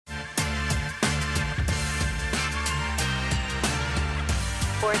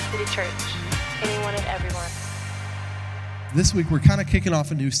Forest City Church. Anyone and everyone. This week we're kind of kicking off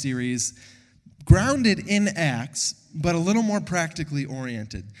a new series grounded in Acts, but a little more practically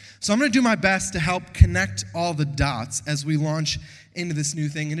oriented. So I'm going to do my best to help connect all the dots as we launch into this new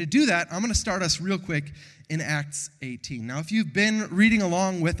thing. And to do that, I'm going to start us real quick in Acts 18. Now, if you've been reading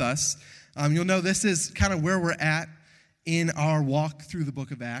along with us, you'll know this is kind of where we're at in our walk through the book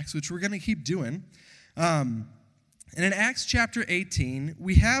of Acts, which we're going to keep doing. And in Acts chapter 18,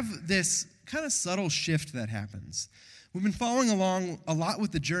 we have this kind of subtle shift that happens. We've been following along a lot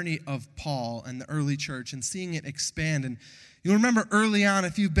with the journey of Paul and the early church and seeing it expand. And you'll remember early on,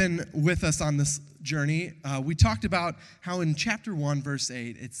 if you've been with us on this journey, we talked about how in chapter 1, verse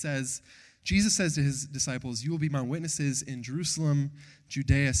 8, it says, Jesus says to his disciples, "You will be my witnesses in Jerusalem,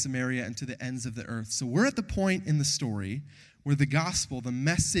 Judea, Samaria, and to the ends of the earth." So we're at the point in the story where the gospel, the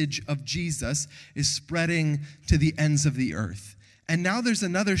message of Jesus, is spreading to the ends of the earth. And now there's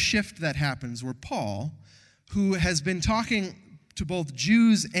another shift that happens where Paul, who has been talking to both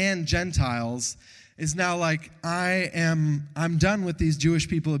Jews and Gentiles, is now like, I'm done with these Jewish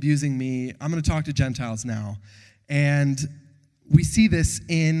people abusing me. I'm going to talk to Gentiles now. And we see this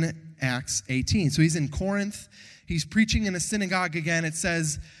in Acts 18. So he's in Corinth. He's preaching in a synagogue again. It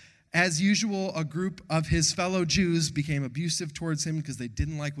says, as usual, a group of his fellow Jews became abusive towards him because they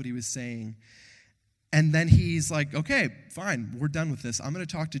didn't like what he was saying. And then he's like, okay, fine, we're done with this. I'm going to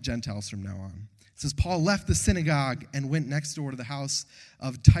talk to Gentiles from now on. It says, Paul left the synagogue and went next door to the house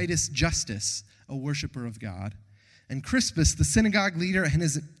of Titus Justus, a worshiper of God. And Crispus, the synagogue leader, and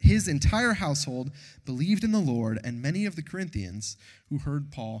his entire household believed in the Lord, and many of the Corinthians who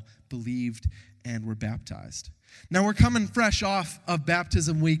heard Paul believed and were baptized. Now we're coming fresh off of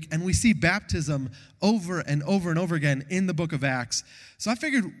baptism week, and we see baptism over and over and over again in the book of Acts. So I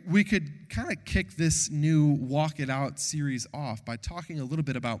figured we could kind of kick this new Walk It Out series off by talking a little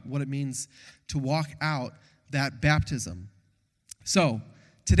bit about what it means to walk out that baptism. So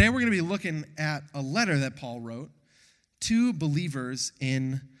today we're going to be looking at a letter that Paul wrote to believers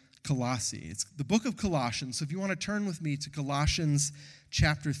in Colossae. It's the book of Colossians. So if you want to turn with me to Colossians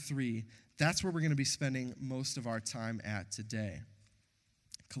chapter 3, that's where we're going to be spending most of our time at today.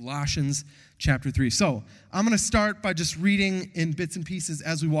 Colossians chapter 3. So I'm going to start by just reading in bits and pieces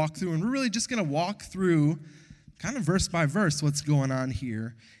as we walk through. And we're really just going to walk through kind of verse by verse what's going on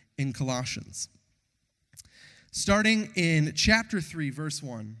here in Colossians. Starting in chapter 3, verse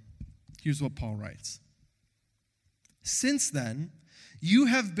 1, here's what Paul writes. Since then, you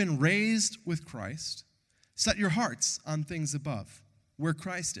have been raised with Christ. Set your hearts on things above, where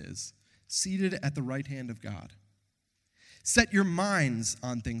Christ is, seated at the right hand of God. Set your minds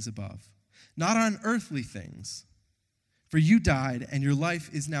on things above, not on earthly things. For you died, and your life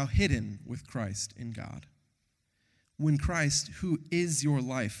is now hidden with Christ in God. When Christ, who is your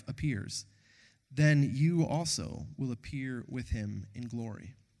life, appears, then you also will appear with him in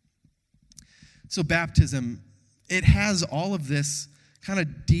glory. So baptism, it has all of this kind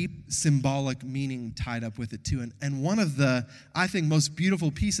of deep symbolic meaning tied up with it too. And one of the, I think, most beautiful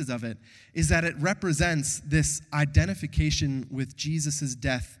pieces of it is that it represents this identification with Jesus'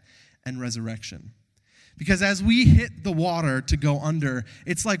 death and resurrection. Because as we hit the water to go under,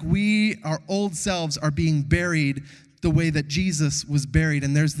 it's like our old selves are being buried the way that Jesus was buried.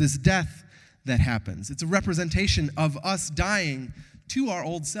 And there's this death that happens. It's a representation of us dying to our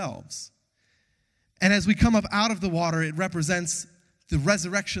old selves. And as we come up out of the water, it represents the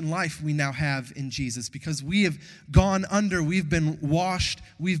resurrection life we now have in Jesus, because we have gone under, we've been washed,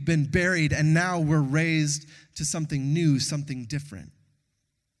 we've been buried, and now we're raised to something new, something different.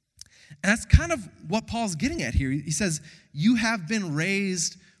 And that's kind of what Paul's getting at here. He says, you have been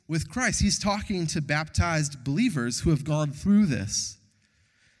raised with Christ. He's talking to baptized believers who have gone through this.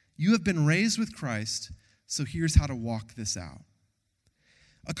 You have been raised with Christ, so here's how to walk this out.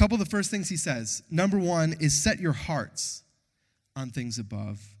 A couple of the first things he says, number one is set your hearts on things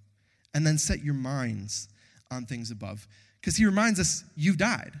above, and then set your minds on things above. Because he reminds us, you've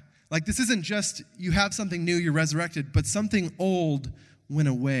died. Like, this isn't just you have something new, you're resurrected, but something old went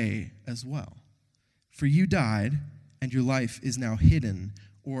away as well. For you died, and your life is now hidden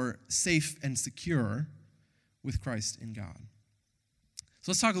or safe and secure with Christ in God.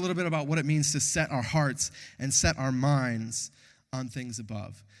 So let's talk a little bit about what it means to set our hearts and set our minds on things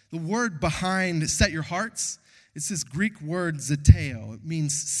above. The word behind set your hearts, it's this Greek word zeteo. It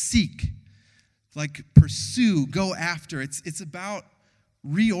means seek, like pursue, go after. It's about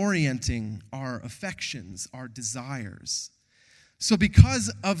reorienting our affections, our desires. So because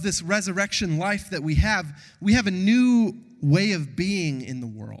of this resurrection life that we have a new way of being in the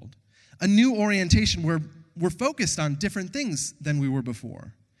world, a new orientation where we're focused on different things than we were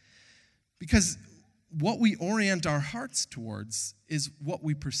before. Because what we orient our hearts towards is what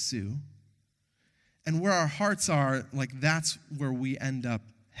we pursue. And where our hearts are, like that's where we end up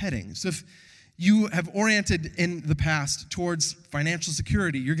heading. So if you have oriented in the past towards financial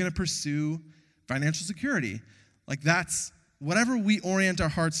security, you're going to pursue financial security. Like that's whatever we orient our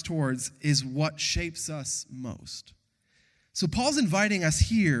hearts towards is what shapes us most. So Paul's inviting us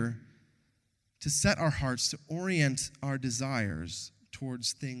here to set our hearts, to orient our desires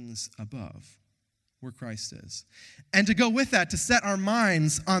towards things above, where Christ is. And to go with that, to set our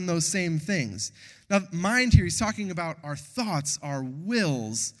minds on those same things. Now, mind here, he's talking about our thoughts, our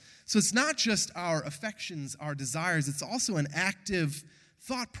wills. So it's not just our affections, our desires, it's also an active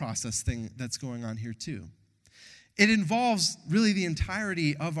thought process thing that's going on here too. It involves really the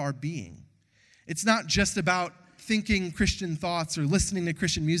entirety of our being. It's not just about thinking Christian thoughts or listening to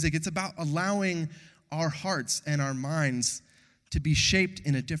Christian music. It's about allowing our hearts and our minds to be shaped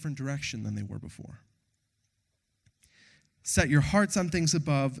in a different direction than they were before. Set your hearts on things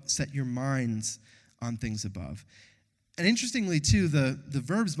above, set your minds on things above. And interestingly, too, the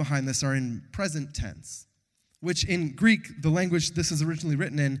verbs behind this are in present tense, which in Greek, the language this is originally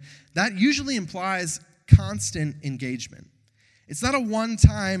written in, that usually implies constant engagement. It's not a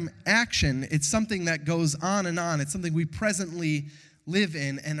one-time action. It's something that goes on and on. It's something we presently live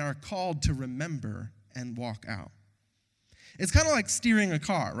in and are called to remember and walk out. It's kind of like steering a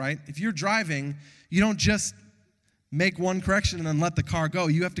car, right? If you're driving, you don't just make one correction and then let the car go.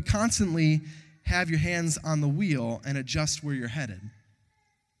 You have to constantly have your hands on the wheel and adjust where you're headed.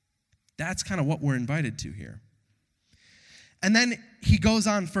 That's kind of what we're invited to here. And then he goes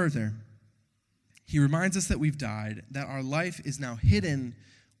on further. He reminds us that we've died, that our life is now hidden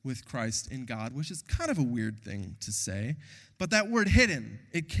with Christ in God, which is kind of a weird thing to say. But that word hidden,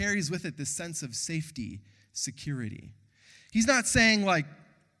 it carries with it this sense of safety, security. He's not saying, like,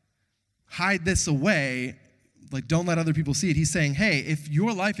 hide this away, like, don't let other people see it. He's saying, hey, if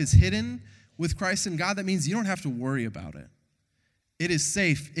your life is hidden with Christ in God, that means you don't have to worry about it. It is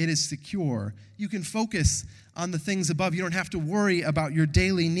safe. It is secure. You can focus on the things above. You don't have to worry about your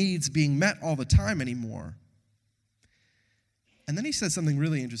daily needs being met all the time anymore. And then he says something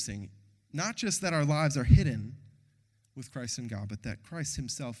really interesting. Not just that our lives are hidden with Christ in God, but that Christ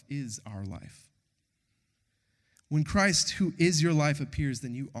himself is our life. When Christ, who is your life, appears,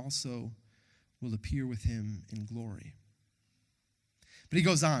 then you also will appear with him in glory. But he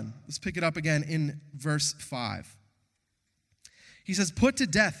goes on. Let's pick it up again in verse 5. He says, put to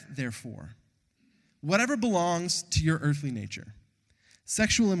death, therefore, whatever belongs to your earthly nature,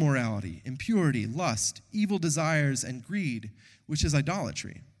 sexual immorality, impurity, lust, evil desires, and greed, which is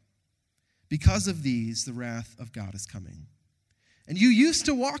idolatry. Because of these, the wrath of God is coming. And you used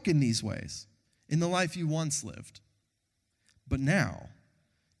to walk in these ways in the life you once lived. But now,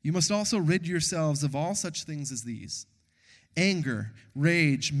 you must also rid yourselves of all such things as these: anger,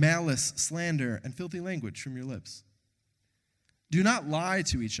 rage, malice, slander, and filthy language from your lips. Do not lie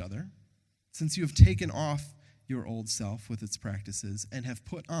to each other, since you have taken off your old self with its practices and have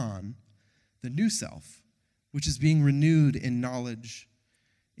put on the new self, which is being renewed in knowledge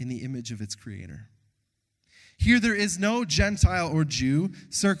in the image of its creator. Here there is no Gentile or Jew,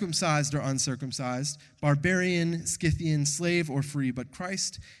 circumcised or uncircumcised, barbarian, Scythian, slave or free, but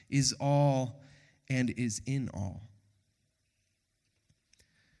Christ is all and is in all.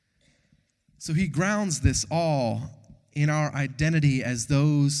 So he grounds this all in our identity as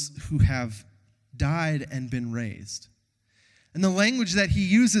those who have died and been raised. And the language that he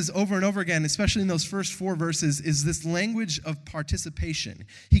uses over and over again, especially in those first 4 verses, is this language of participation.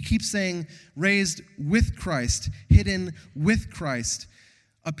 He keeps saying, raised with Christ, hidden with Christ,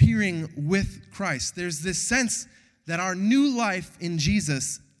 appearing with Christ. There's this sense that our new life in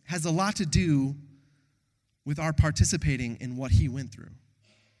Jesus has a lot to do with our participating in what he went through,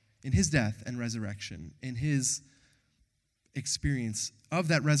 in his death and resurrection, in his experience of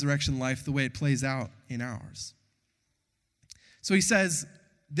that resurrection life, the way it plays out in ours. So he says,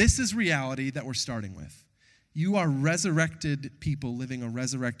 this is reality that we're starting with. You are resurrected people living a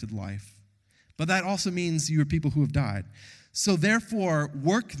resurrected life. But that also means you are people who have died. So therefore,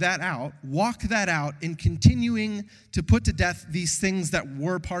 work that out, walk that out in continuing to put to death these things that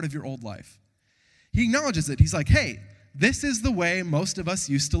were part of your old life. He acknowledges it. He's like, hey, this is the way most of us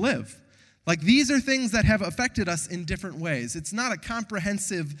used to live. Like, these are things that have affected us in different ways. It's not a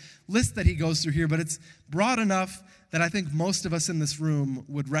comprehensive list that he goes through here, but it's broad enough that I think most of us in this room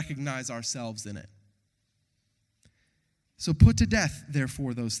would recognize ourselves in it. So put to death,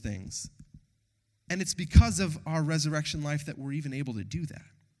 therefore, those things. And it's because of our resurrection life that we're even able to do that.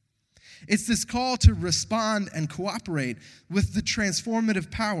 It's this call to respond and cooperate with the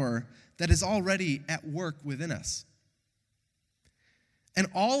transformative power that is already at work within us. And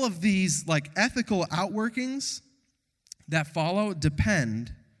all of these ethical outworkings that follow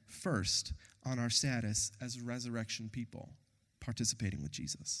depend first on our status as resurrection people participating with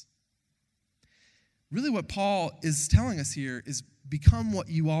Jesus. Really what Paul is telling us here is become what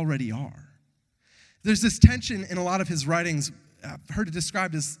you already are. There's this tension in a lot of his writings. I've heard it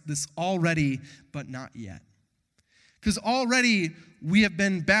described as this already but not yet. Because already we have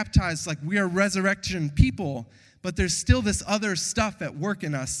been baptized, we are resurrection people, but there's still this other stuff at work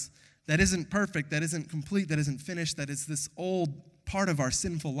in us that isn't perfect, that isn't complete, that isn't finished, that is this old part of our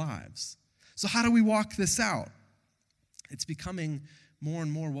sinful lives. So how do we walk this out? It's becoming more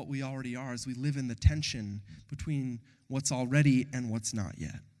and more what we already are as we live in the tension between what's already and what's not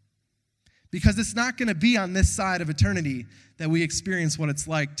yet. Because it's not going to be on this side of eternity that we experience what it's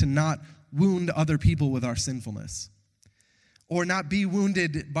like to not wound other people with our sinfulness or not be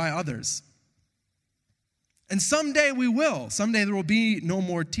wounded by others. And someday we will. Someday there will be no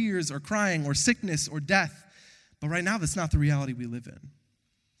more tears or crying or sickness or death. But right now, that's not the reality we live in.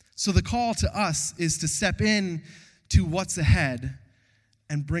 So the call to us is to step in to what's ahead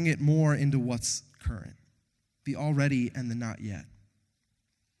and bring it more into what's current, the already and the not yet.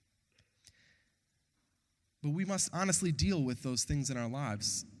 But we must honestly deal with those things in our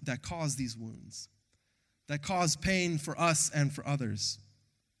lives that cause these wounds, that cause pain for us and for others.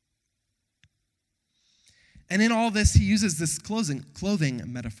 And in all this, he uses this clothing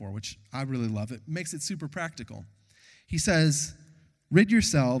metaphor, which I really love. It makes it super practical. He says, rid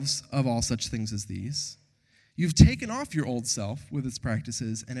yourselves of all such things as these. You've taken off your old self with its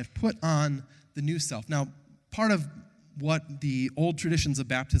practices and have put on the new self. Now, part of what the old traditions of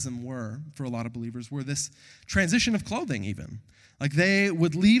baptism were for a lot of believers were this transition of clothing even. They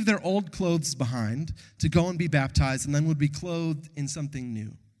would leave their old clothes behind to go and be baptized and then would be clothed in something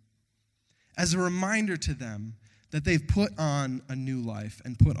new, as a reminder to them that they've put on a new life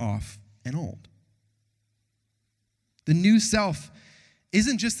and put off an old. The new self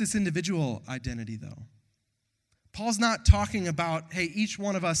isn't just this individual identity, though. Paul's not talking about, hey, each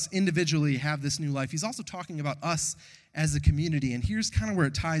one of us individually have this new life. He's also talking about us as a community, and here's kind of where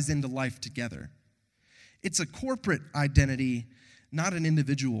it ties into life together. It's a corporate identity, not an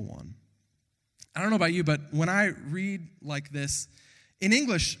individual one. I don't know about you, but when I read like this, in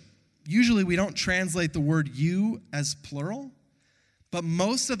English, usually we don't translate the word you as plural, but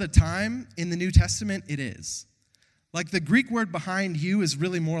most of the time in the New Testament, it is. The Greek word behind you is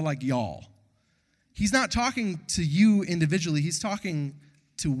really more like y'all. He's not talking to you individually. He's talking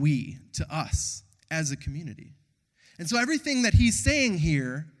to we, to us as a community. And so everything that he's saying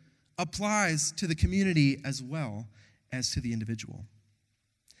here applies to the community as well as to the individual.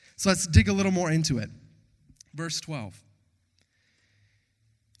 So let's dig a little more into it. Verse 12.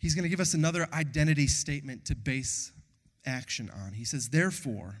 He's going to give us another identity statement to base action on. He says,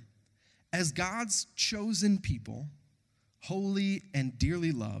 therefore, as God's chosen people, holy and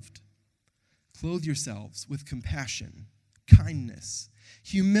dearly loved, clothe yourselves with compassion, kindness,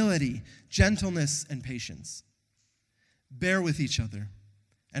 humility, gentleness, and patience. Bear with each other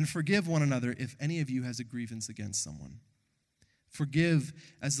and forgive one another if any of you has a grievance against someone. Forgive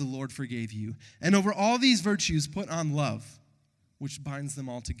as the Lord forgave you. And over all these virtues, put on love, which binds them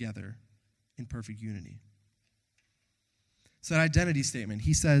all together in perfect unity. So that identity statement,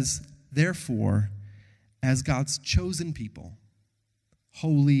 he says, therefore, as God's chosen people,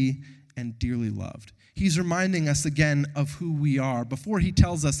 holy and dearly loved. He's reminding us again of who we are before he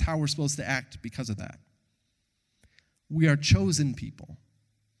tells us how we're supposed to act because of that. We are chosen people,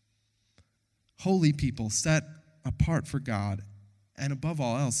 holy people set apart for God, and above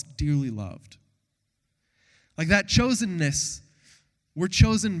all else, dearly loved. That chosenness, we're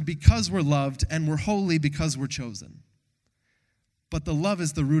chosen because we're loved, and we're holy because we're chosen. But the love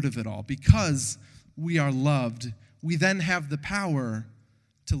is the root of it all. Because we are loved, we then have the power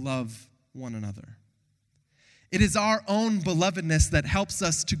to love one another. It is our own belovedness that helps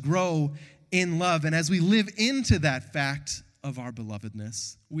us to grow in love. And as we live into that fact of our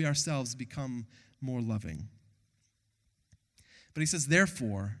belovedness, we ourselves become more loving. But he says,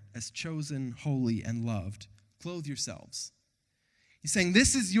 therefore, as chosen, holy, and loved, clothe yourselves. He's saying,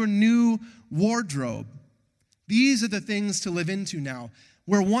 this is your new wardrobe. These are the things to live into now.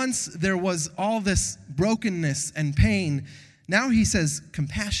 Where once there was all this brokenness and pain, now he says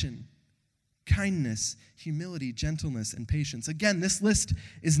compassion, kindness, humility, gentleness, and patience. Again, this list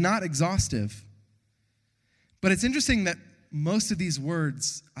is not exhaustive. But it's interesting that most of these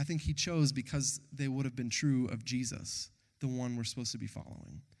words, I think he chose because they would have been true of Jesus, the one we're supposed to be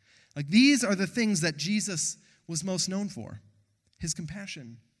following. Like, these are the things that Jesus was most known for: his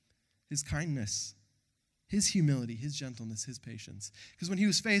compassion, his kindness, his humility, his gentleness, his patience. Because when he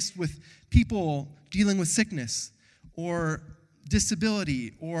was faced with people dealing with sickness or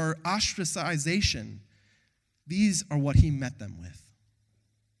disability or ostracization, these are what he met them with: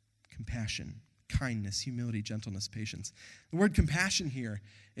 compassion, kindness, humility, gentleness, patience. The word compassion here,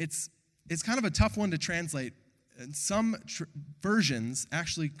 it's kind of a tough one to translate. And some versions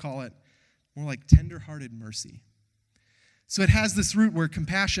actually call it more like tender-hearted mercy. So it has this root where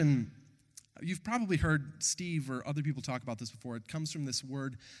compassion, you've probably heard Steve or other people talk about this before. It comes from this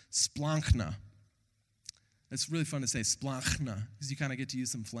word splankna. It's really fun to say, splankna, because you kind of get to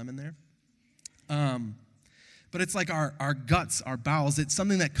use some phlegm in there. But it's like our guts, our bowels. It's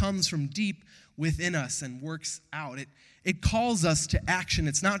something that comes from deep within us and works out. It calls us to action.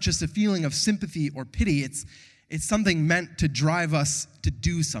 It's not just a feeling of sympathy or pity. It's something meant to drive us to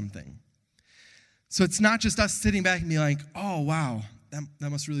do something. So it's not just us sitting back and being like, oh, wow, that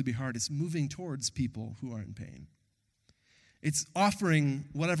must really be hard. It's moving towards people who are in pain. It's offering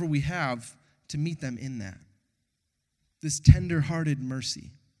whatever we have to meet them in that. This tender-hearted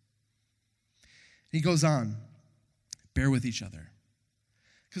mercy. He goes on, bear with each other.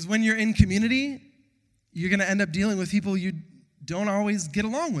 Because when you're in community, you're going to end up dealing with people you don't always get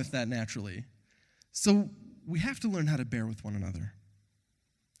along with that naturally. So we have to learn how to bear with one another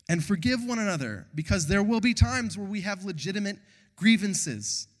and forgive one another, because there will be times where we have legitimate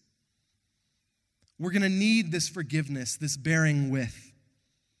grievances. We're going to need this forgiveness, this bearing with.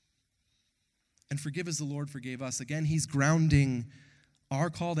 And forgive as the Lord forgave us. Again, he's grounding our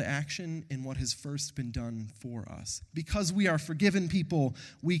call to action in what has first been done for us. Because we are forgiven people,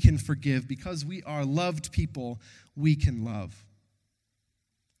 we can forgive. Because we are loved people, we can love.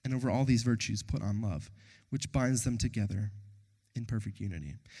 And over all these virtues, put on love, which binds them together in perfect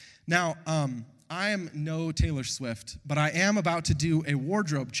unity. Now, I am no Taylor Swift, but I am about to do a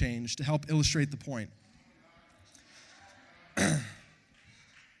wardrobe change to help illustrate the point.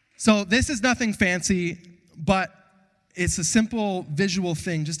 So this is nothing fancy, but it's a simple visual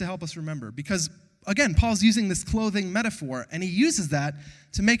thing just to help us remember. Because, again, Paul's using this clothing metaphor, and he uses that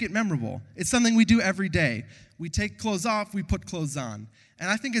to make it memorable. It's something we do every day. We take clothes off, we put clothes on. And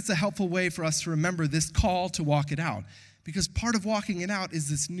I think it's a helpful way for us to remember this call to walk it out. Because part of walking it out is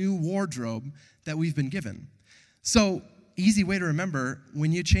this new wardrobe that we've been given. So, easy way to remember,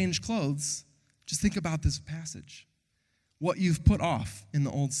 when you change clothes, just think about this passage. What you've put off in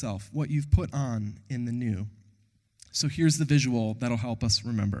the old self, what you've put on in the new. So here's the visual that'll help us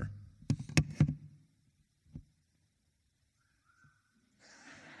remember.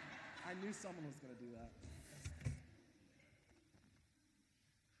 I knew someone was going to do that.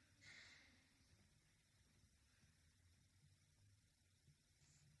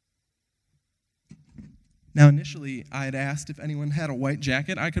 Now, initially, I had asked if anyone had a white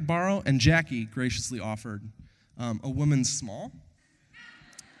jacket I could borrow, and Jackie graciously offered a woman's small.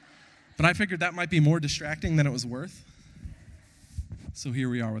 But I figured that might be more distracting than it was worth. So here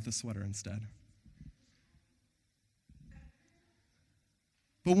we are with a sweater instead.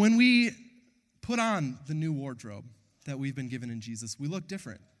 But when we put on the new wardrobe that we've been given in Jesus, we look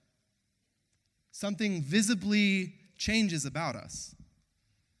different. Something visibly changes about us.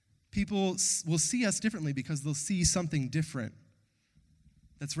 People will see us differently because they'll see something different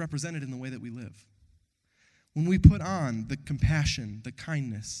that's represented in the way that we live. When we put on the compassion, the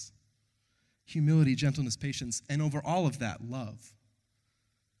kindness, humility, gentleness, patience, and over all of that, love,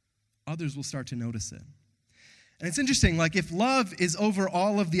 others will start to notice it. And it's interesting, like if love is over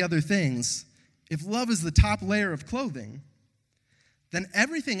all of the other things, if love is the top layer of clothing, then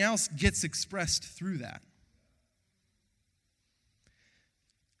everything else gets expressed through that.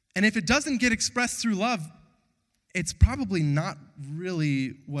 And if it doesn't get expressed through love, it's probably not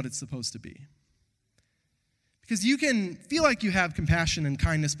really what it's supposed to be. Because you can feel like you have compassion and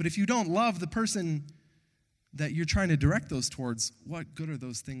kindness, but if you don't love the person that you're trying to direct those towards, what good are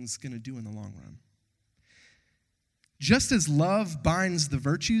those things going to do in the long run? Just as love binds the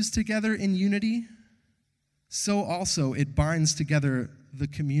virtues together in unity, so also it binds together the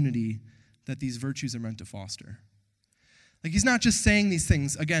community that these virtues are meant to foster. Like, he's not just saying these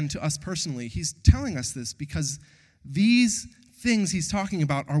things, again, to us personally. He's telling us this because these things he's talking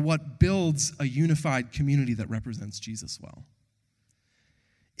about are what builds a unified community that represents Jesus well.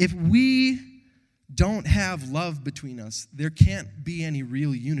 If we don't have love between us, there can't be any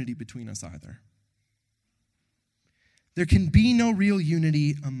real unity between us either. There can be no real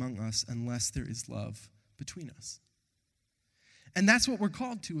unity among us unless there is love between us. And that's what we're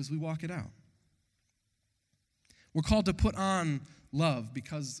called to as we walk it out. We're called to put on love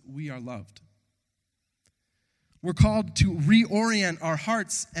because we are loved. We're called to reorient our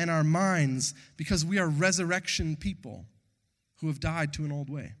hearts and our minds because we are resurrection people who have died to an old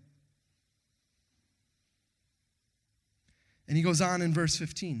way. And he goes on in verse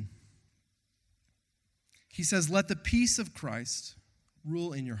 15. He says, "Let the peace of Christ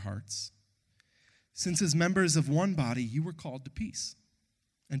rule in your hearts. Since as members of one body you were called to peace,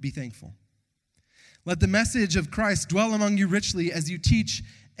 and be thankful. Let the message of Christ dwell among you richly as you teach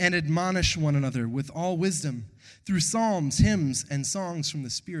and admonish one another with all wisdom, through psalms, hymns, and songs from the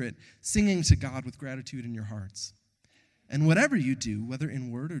Spirit, singing to God with gratitude in your hearts. And whatever you do, whether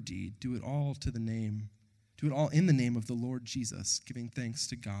in word or deed, do it all in the name of the Lord Jesus, giving thanks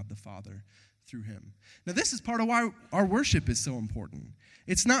to God the Father through him." Now, this is part of why our worship is so important.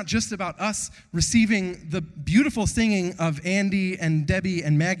 It's not just about us receiving the beautiful singing of Andy and Debbie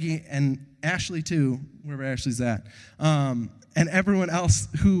and Maggie and Ashley too, wherever Ashley's at, and everyone else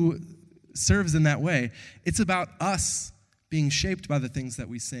who serves in that way. It's about us being shaped by the things that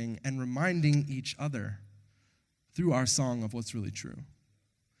we sing and reminding each other through our song of what's really true.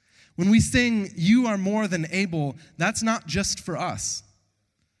 When we sing, "You are more than able," that's not just for us.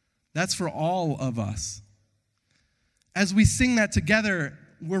 That's for all of us. As we sing that together,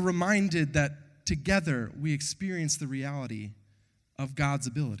 we're reminded that together we experience the reality of God's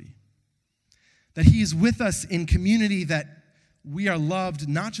ability. That he is with us in community, that we are loved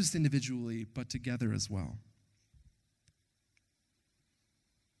not just individually, but together as well.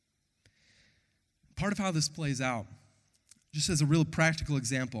 Part of how this plays out, just as a real practical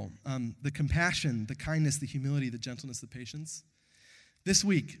example, the compassion, the kindness, the humility, the gentleness, the patience. This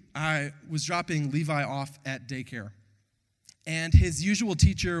week, I was dropping Levi off at daycare, and his usual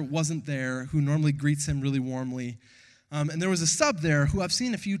teacher wasn't there, who normally greets him really warmly. And there was a sub there who I've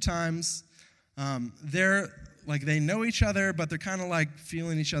seen a few times. They know each other, but they're kind of like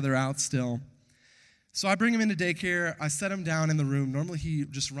feeling each other out still. So I bring him into daycare. I set him down in the room. Normally he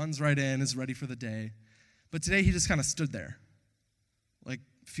just runs right in, is ready for the day. But today he just kind of stood there, like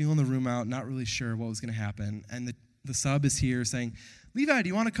feeling the room out, not really sure what was going to happen. And the sub is here saying, "Levi, do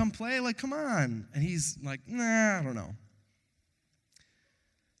you want to come play? Like, come on." And he's like, "Nah, I don't know."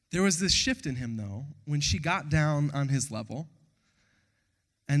 There was this shift in him, though, when she got down on his level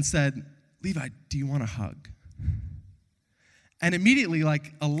and said, "Levi, do you want a hug?" And immediately,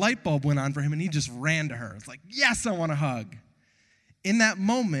 like, a light bulb went on for him, and he just ran to her. It's like, "Yes, I want a hug." In that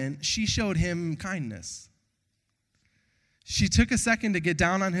moment, she showed him kindness. She took a second to get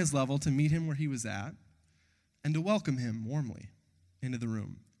down on his level, to meet him where he was at, and to welcome him warmly into the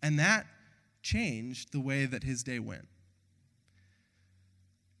room. And that changed the way that his day went.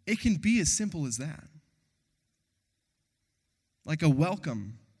 It can be as simple as that. Like a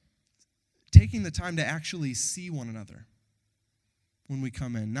welcome, taking the time to actually see one another when we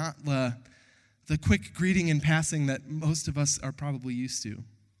come in, not the quick greeting and passing that most of us are probably used to.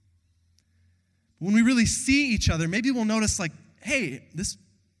 When we really see each other, maybe we'll notice, like, hey, this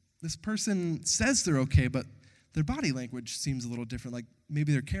person says they're okay, but their body language seems a little different. Like,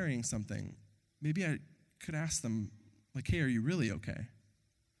 maybe they're carrying something. Maybe I could ask them, like, "Hey, are you really okay?"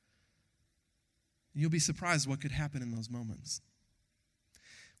 You'll be surprised what could happen in those moments.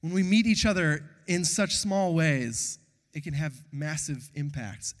 When we meet each other in such small ways, it can have massive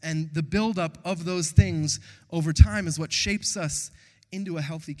impacts. And the buildup of those things over time is what shapes us into a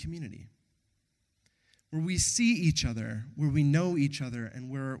healthy community, where we see each other, where we know each other, and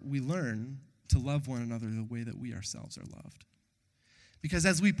where we learn to love one another the way that we ourselves are loved. Because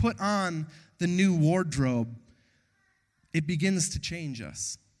as we put on the new wardrobe, it begins to change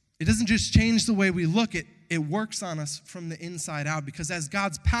us. It doesn't just change the way we look, it works on us from the inside out, because as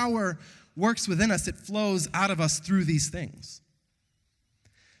God's power works within us, it flows out of us through these things.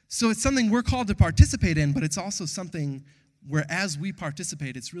 So it's something we're called to participate in, but it's also something where as we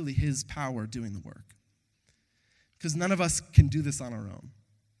participate, it's really his power doing the work. Because none of us can do this on our own.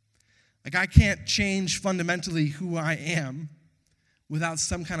 Like, I can't change fundamentally who I am without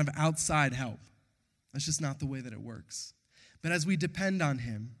some kind of outside help. That's just not the way that it works. But as we depend on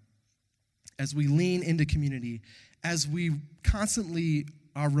him, as we lean into community, as we constantly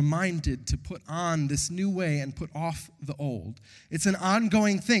are reminded to put on this new way and put off the old, it's an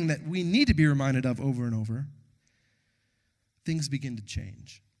ongoing thing that we need to be reminded of over and over. Things begin to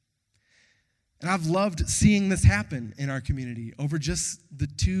change. And I've loved seeing this happen in our community over just the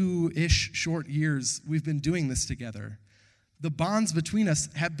 2-ish short years we've been doing this together. The bonds between us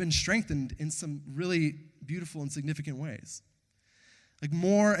have been strengthened in some really beautiful and significant ways. Like,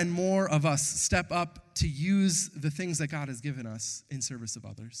 more and more of us step up to use the things that God has given us in service of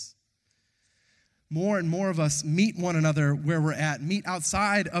others. more and more of us meet one another where we're at, meet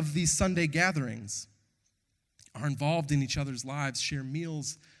outside of these Sunday gatherings, are involved in each other's lives, share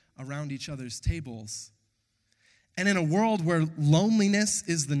meals around each other's tables. And in a world where loneliness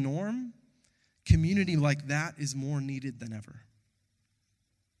is the norm, community like that is more needed than ever.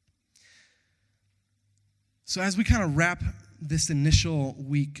 So as we kind of wrap this initial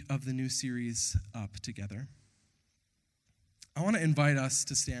week of the new series up together, I want to invite us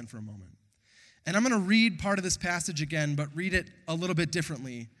to stand for a moment. And I'm going to read part of this passage again, but read it a little bit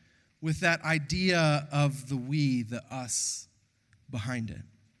differently with that idea of the we, the us behind it.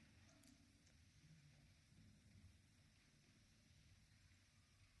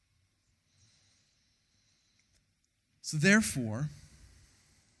 So therefore,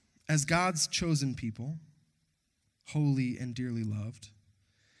 as God's chosen people, holy and dearly loved,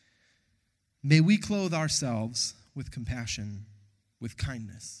 may we clothe ourselves with compassion, with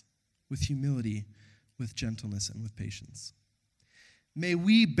kindness, with humility, with gentleness, and with patience. May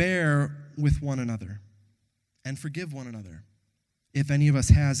we bear with one another and forgive one another if any of us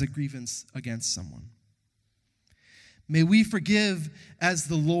has a grievance against someone. May we forgive as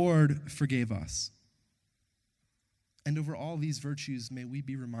the Lord forgave us. And over all these virtues, may we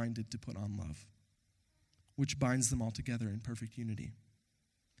be reminded to put on love, which binds them all together in perfect unity.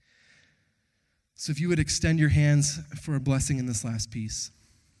 So if you would extend your hands for a blessing in this last piece.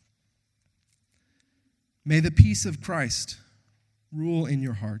 May the peace of Christ rule in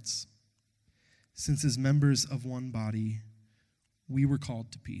your hearts, since as members of one body, we were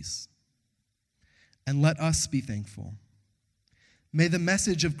called to peace. And let us be thankful. May the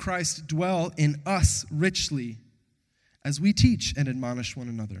message of Christ dwell in us richly, as we teach and admonish one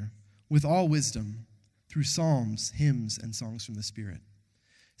another with all wisdom through psalms, hymns, and songs from the Spirit,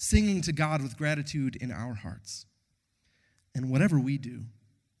 singing to God with gratitude in our hearts. And whatever we do,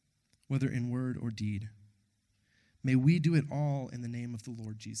 whether in word or deed, may we do it all in the name of the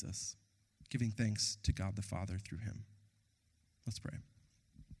Lord Jesus, giving thanks to God the Father through him. Let's pray.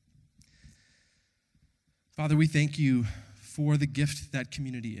 Father, we thank you for the gift that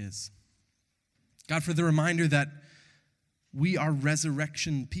community is. God, for the reminder that we are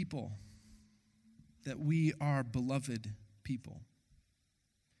resurrection people, that we are beloved people.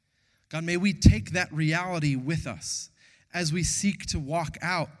 God, may we take that reality with us as we seek to walk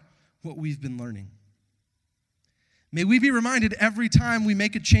out what we've been learning. May we be reminded every time we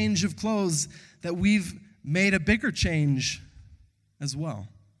make a change of clothes that we've made a bigger change as well.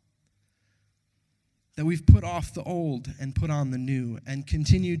 That we've put off the old and put on the new, and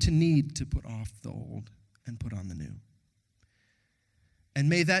continue to need to put off the old and put on the new. And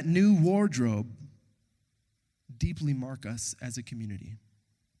may that new wardrobe deeply mark us as a community.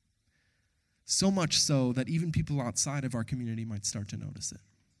 So much so that even people outside of our community might start to notice it.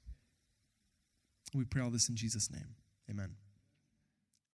 We pray all this in Jesus' name. Amen.